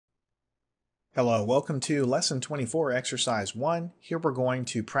Hello, welcome to Lesson 24, Exercise 1. Here we're going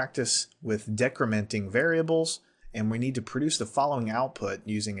to practice with decrementing variables, and we need to produce the following output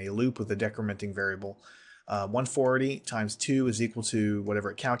using a loop with a decrementing variable. 140 times 2 is equal to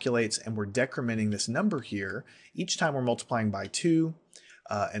whatever it calculates, and we're decrementing this number here. Each time we're multiplying by 2,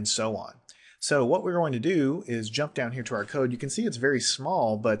 and so on. So what we're going to do is jump down here to our code. You can see it's very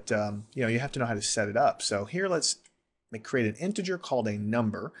small, but you have to know how to set it up. So here let's create an integer called a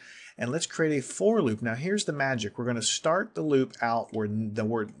number, and let's create a for loop. Now here's the magic. We're going to start the loop out where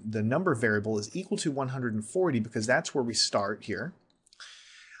the number variable is equal to 140 because that's where we start here.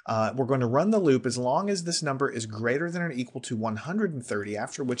 We're going to run the loop as long as this number is greater than or equal to 130,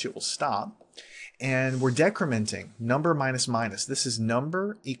 after which it will stop. And we're decrementing number minus minus. This is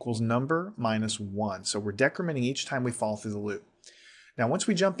number equals number minus 1. So we're decrementing each time we fall through the loop. Now, once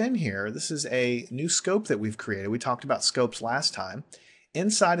we jump in here, this is a new scope that we've created. We talked about scopes last time.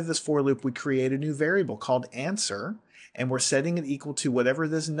 Inside of this for loop, we create a new variable called answer, and we're setting it equal to whatever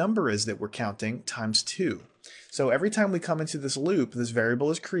this number is that we're counting times 2. So every time we come into this loop, this variable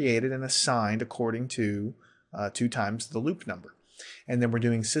is created and assigned according to 2 times the loop number. And then we're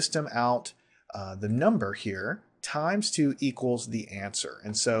doing system out the number here times 2 equals the answer.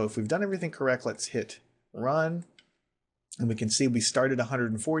 And so if we've done everything correct, let's hit run. And we can see we started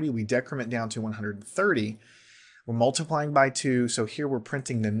 140, we decrement down to 130. We're multiplying by 2, so here we're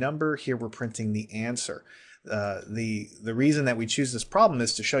printing the number, here we're printing the answer. The reason that we choose this problem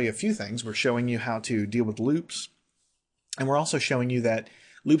is to show you a few things. We're showing you how to deal with loops, and we're also showing you that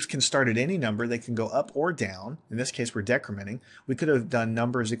loops can start at any number. They can go up or down. In this case, we're decrementing. We could have done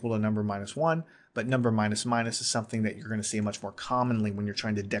number is equal to number minus 1, but number minus minus is something that you're going to see much more commonly when you're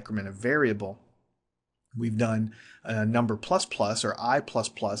trying to decrement a variable. We've done number plus plus or I plus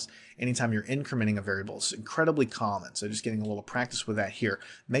plus anytime you're incrementing a variable. It's incredibly common. So just getting a little practice with that here.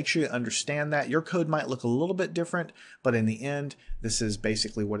 Make sure you understand that. Your code might look a little bit different, but in the end, this is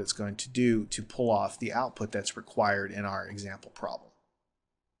basically what it's going to do to pull off the output that's required in our example problem.